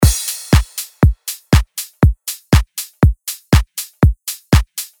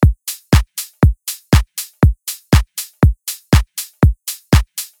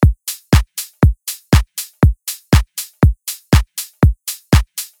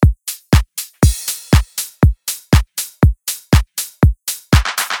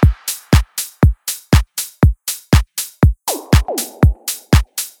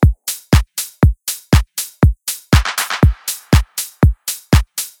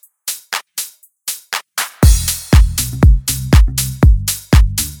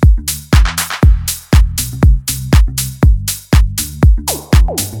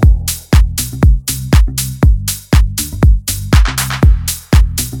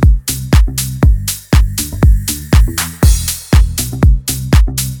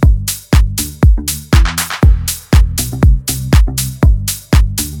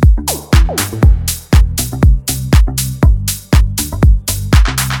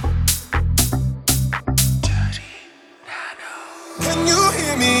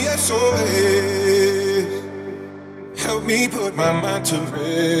SOS. Help me put my mind to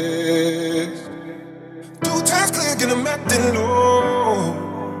rest. 2 times click and I'm acting low.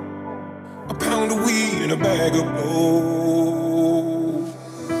 A pound of weed and a bag of blow.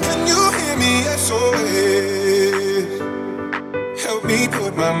 Can you hear me? SOS. Help me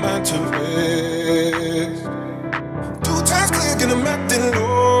put my mind to rest. 2 times click and I'm acting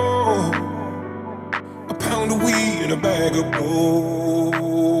low. A pound of weed and a bag of blow.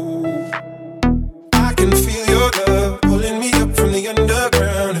 I can feel your love pulling me up from the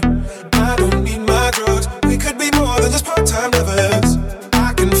underground. I don't need my drugs. We could be more than just part-time lovers.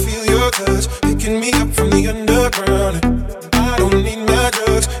 I can feel your touch picking me up from the underground. I don't need my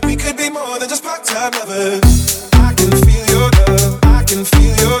drugs. We could be more than just part-time lovers. I can feel your love. I can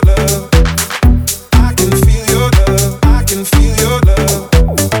feel your love. I can feel your love. I can feel your love.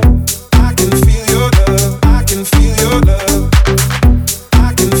 I can feel your love. I can feel your love.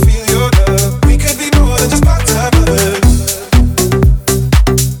 I can feel your love. We could be more than just part-time lovers.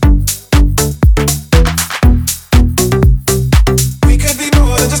 We could be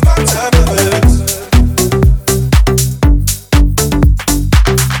more than just part-time lovers.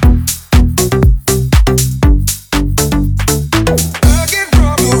 I get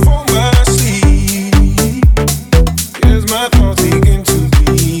problems for my sleep. As my thoughts begin to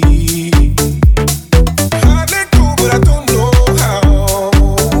bleed. I let go, but I don't know how.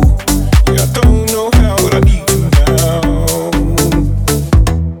 Yeah, I don't know how, but I need you now.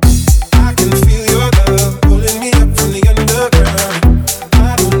 I can feel your love pulling me up from the underground.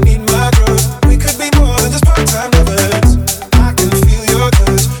 I don't need my drugs. We could be more than just part-time lovers. I can feel your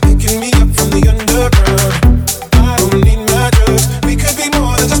touch picking me up from the underground. I don't need my drugs. We could be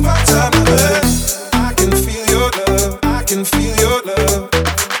more than just part-time lovers. I can feel your love. I can feel your love.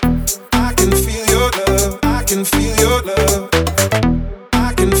 I can feel your love. I can feel